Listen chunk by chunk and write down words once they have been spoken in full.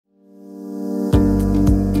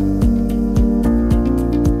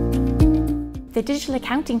The Digital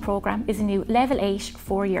Accounting programme is a new Level 8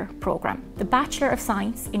 four-year programme. The Bachelor of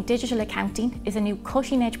Science in Digital Accounting is a new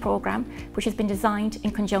cutting-edge programme which has been designed in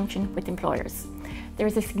conjunction with employers. There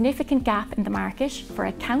is a significant gap in the market for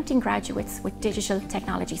accounting graduates with digital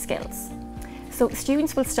technology skills. So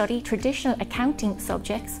students will study traditional accounting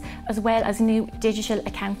subjects as well as new digital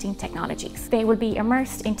accounting technologies. They will be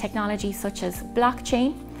immersed in technologies such as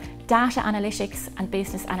blockchain, data analytics and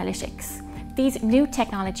business analytics. These new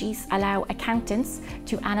technologies allow accountants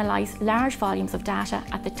to analyse large volumes of data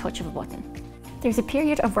at the touch of a button. There's a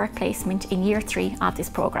period of work placement in Year 3 of this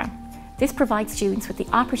programme. This provides students with the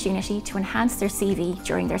opportunity to enhance their CV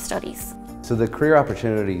during their studies. So the career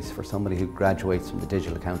opportunities for somebody who graduates from the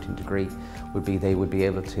digital accounting degree would be they would be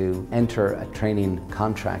able to enter a training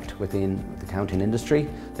contract within the accounting industry.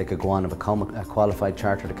 They could go on and become a qualified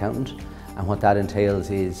chartered accountant. And what that entails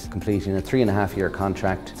is completing a 3.5-year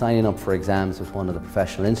contract, signing up for exams with one of the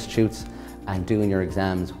professional institutes and doing your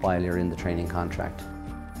exams while you're in the training contract.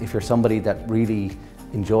 If you're somebody that really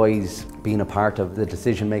enjoys being a part of the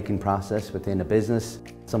decision-making process within a business,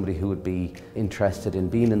 somebody who would be interested in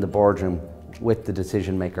being in the boardroom with the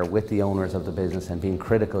decision maker, with the owners of the business and being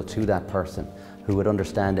critical to that person who would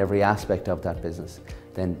understand every aspect of that business,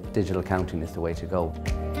 then digital accounting is the way to go.